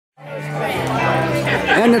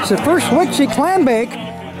And it's the first Wixy Clambake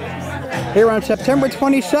here on September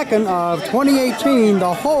 22nd of 2018.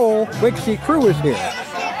 The whole Wixy crew is here.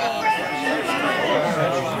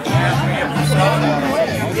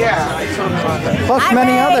 Plus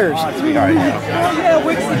many others.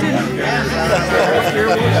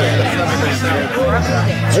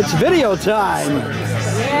 It's video time.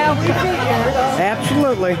 Yeah, we figured.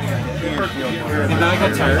 Absolutely.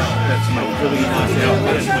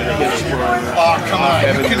 Oh, come on.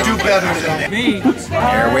 You can do better than me.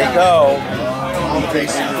 Here we go. Did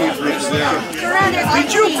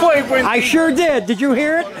you play with I sure did. Did you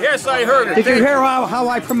hear it? Yes, I heard it. Did you hear how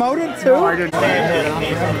I promoted too? No, I didn't.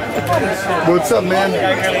 What's up, man?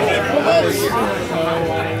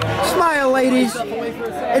 Smile, ladies.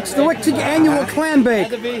 It's the Wixy annual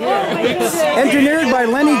Clambake. Engineered by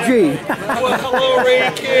Lenny G. Well, hello, Ray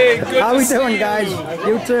King. Good How to we see doing, you. guys?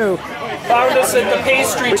 You too. Found us at the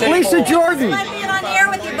pastry table. Lisa Jordan. Glad being on the air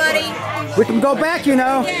with you, buddy. We can go back, you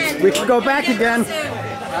know. We can go back again.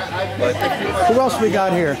 Who else we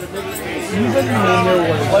got here? Let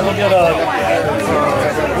me get Oh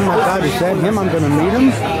my God, is that him? I'm going to meet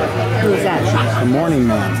him? Who is that? The morning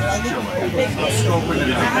man. In the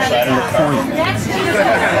corner. Jeff Strick.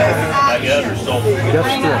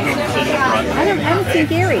 I don't see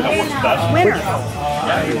Gary. Winner.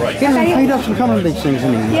 He doesn't come to these things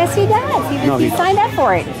anymore. Yes, he does. No, he He signed up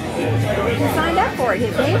for it. He signed up for it.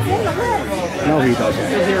 His name's in the list. No, he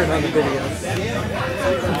doesn't.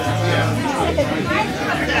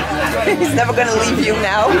 He's never going to leave you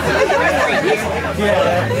now.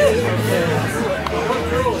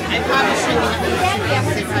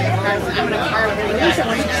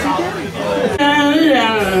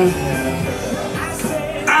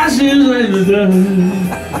 I see the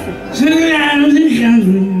sitting down in the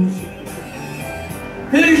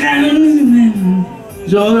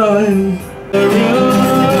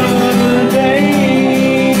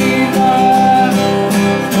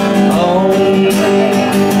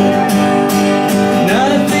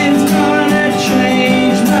nothing's gonna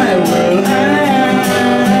change my world.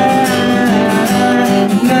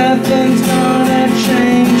 Nothing's gonna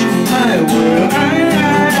change my world.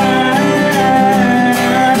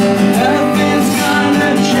 Nothing's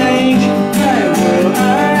gonna change my world.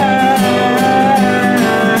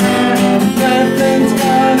 Nothing's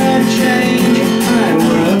gonna change my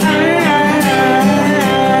world.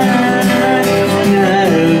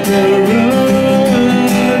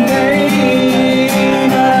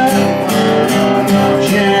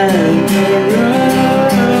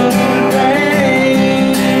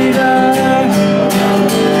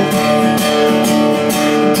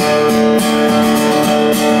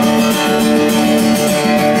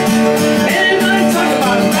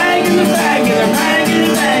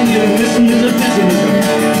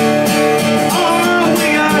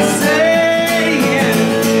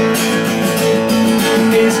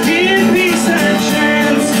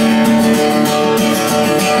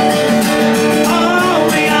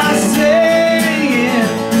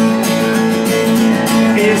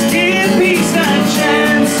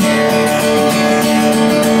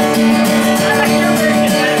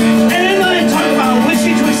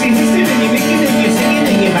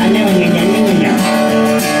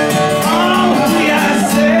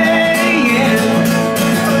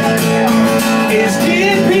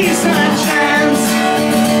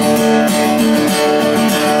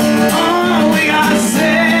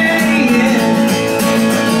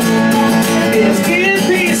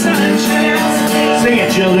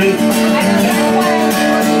 Children.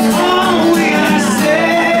 All we are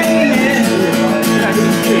saying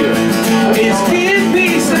is give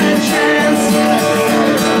peace a chance.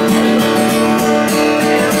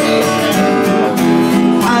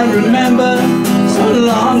 I remember so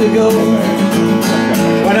long ago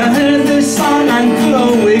when I heard this song on good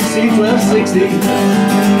old Wixy 1260.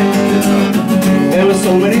 There were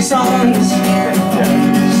so many songs,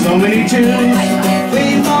 so many tunes.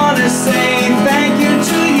 We want to say thank you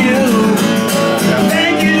to you.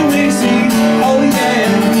 Thank you, Wixy. Oh yeah.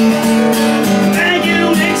 Thank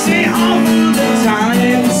you, Wixy. All through the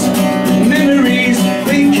times, memories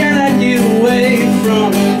we cannot get away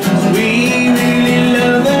from. We really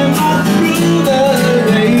love them all through the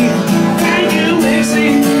day. Thank you, Wixy,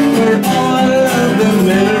 for all of the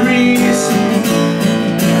memories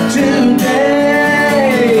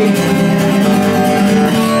today.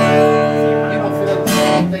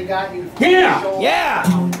 Yeah! Yeah!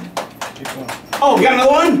 Oh, we got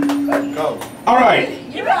another one? Go. All right.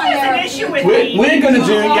 You're an issue with We're going to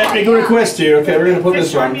make a request here. Okay, we're going to put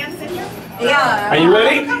this one. Yeah. Are you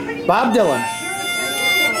ready? Bob Dylan.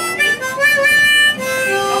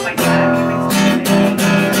 Oh my God.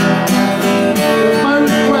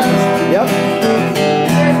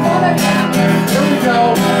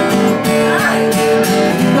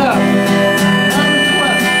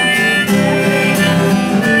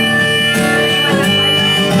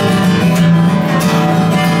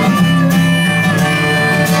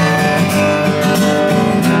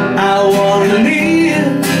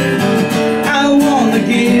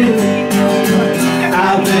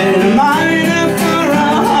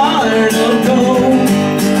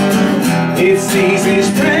 sees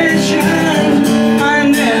expression I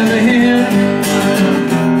never hear,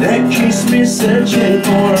 that keeps me searching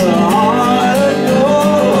for a heart of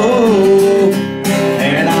gold.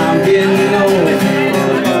 And I'm getting old,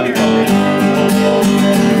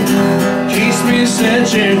 keeps me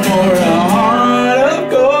searching for a heart of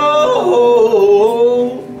gold.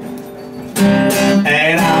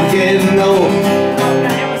 And I'm getting old.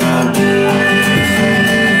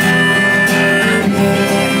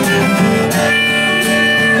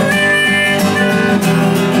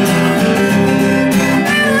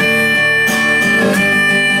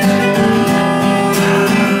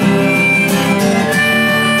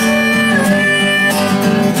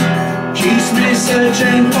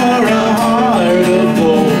 Searching for a heart of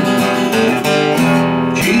gold,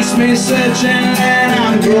 keeps me searching and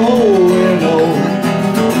I'm growing old,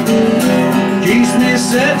 keeps me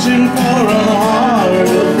searching for a heart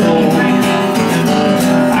of gold.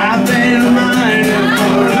 I've been mining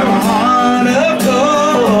for a heart of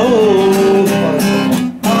gold.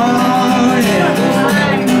 Oh yeah.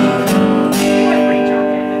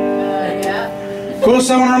 Of course,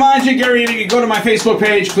 I want to remind you, Gary Lee, go to my Facebook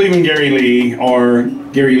page, Cleveland Gary Lee, or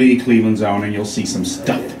Gary Lee Cleveland Zone, and you'll see some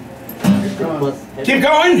stuff. Keep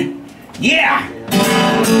going? Yeah!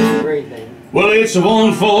 Well, it's a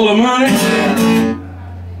one full of money,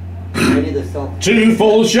 two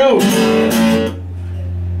full of shows,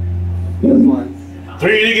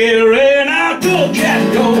 three to get ready. Now go, cat,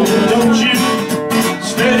 go, don't you?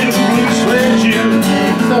 Steady with blue suede shoes.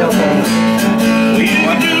 Well, you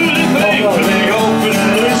can do the thing for the open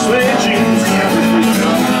blue suede shoes.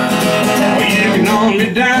 Well, you can arm me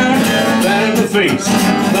down, flat in the face,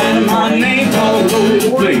 flat my name all over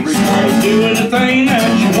the place. Doing the thing that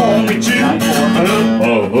you want me to.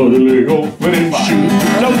 Oh, the leg open shoes,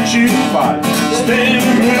 don't you? Steady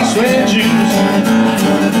with blue suede shoes.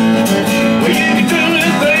 Well, you can do the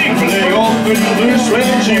thing for the open blue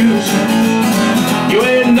suede shoes. You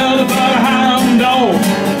ain't nothing but a hound dog,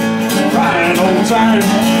 crying old time.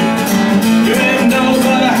 You ain't nothing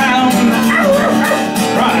but a hound,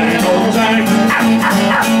 crying old time.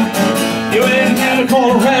 You ain't never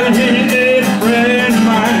called a rabbit-headed friend of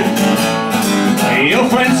mine. Your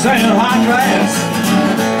friends say high class,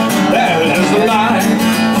 that is a lie.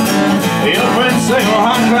 Your friends say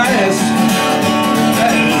high class,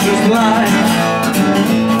 that is just a lie.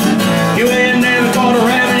 You ain't never called a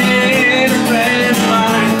rabbit-headed friend of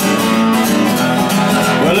mine.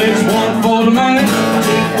 Well, it's one for the money,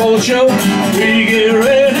 two for the show. We get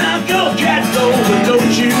ready now, go cat go, but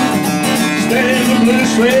don't you stand in the blue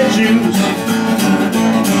suede shoes.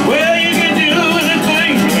 Well, you can do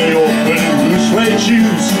anything when they open blue suede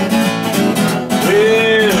shoes.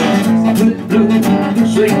 Well, blue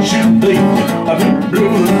suede shoes, baby.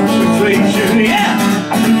 Blue suede shoes, yeah.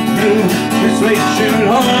 Blue suede shoes,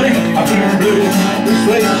 honey. Blue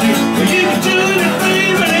suede shoes. Well, you can do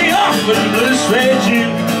anything when they open blue suede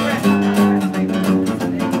shoes.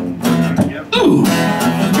 Ooh.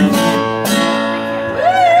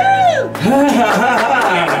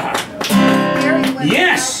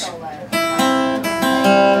 Yes!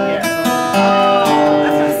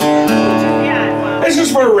 This is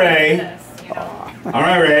for Ray.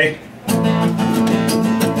 Alright, Ray.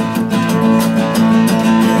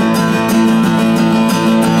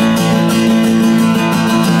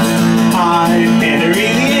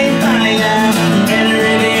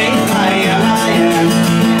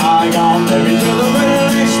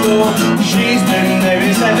 She's been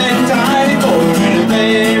every 7 times before, and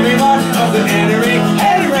baby, what of the Henry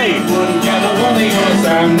wouldn't get a woman on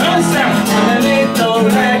Sam, no Sam, and a little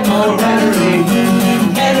black or Henry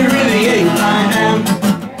the 8th I am.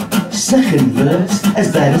 Second verse, as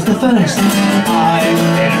bad as the first. I'm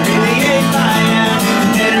Henry the 8th I am,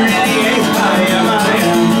 Henry the 8th I am.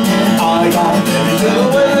 I got every to the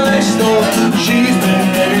Willis store. She's been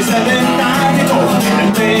every 7 times before,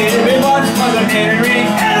 and baby, what of the Henry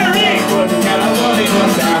wouldn't get a woman on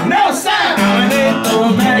Sam, no Sam, I'm a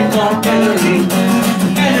little black or Henry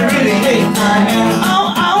the 8th I am.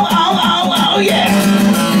 Oh, oh, oh, oh, oh, yeah.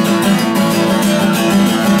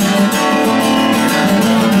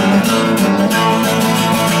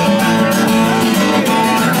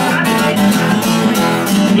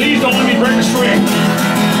 Please don't let me break the string.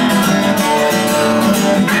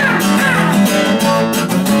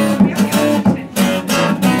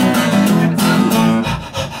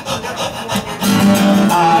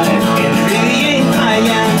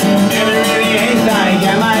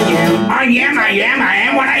 I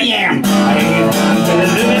am what I am. I am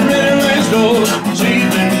living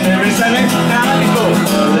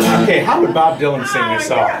okay, how would Bob Dylan sing this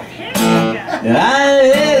song?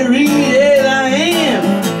 I read it, I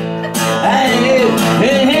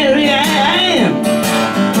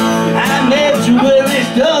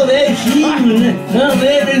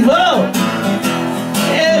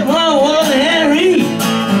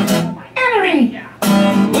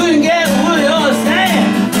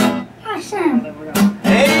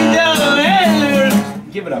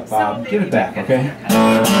Give it back, okay?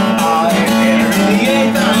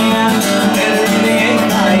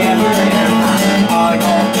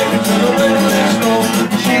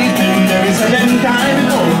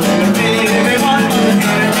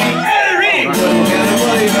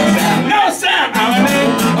 No sound! I'm a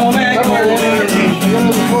man, oh man,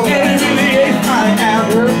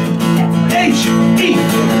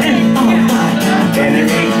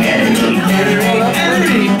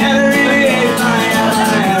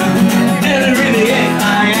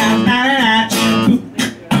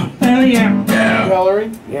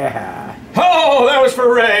 Yeah. Oh, that was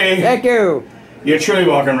for Ray. Thank you. You're truly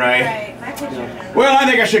welcome, Ray. Right, my picture. Well, I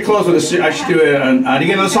think I should close with a. I should do a. Do you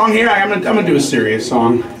get another song here? I'm gonna do a serious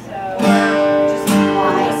song.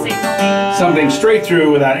 Something straight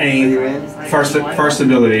through without any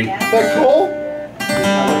farcibility. Is that cool?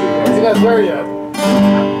 Is he not there yet?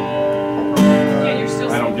 Yeah, you're still.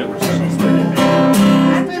 I don't get what's We're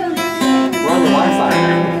on the Wi-Fi.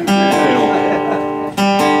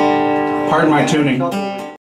 Pardon my tuning.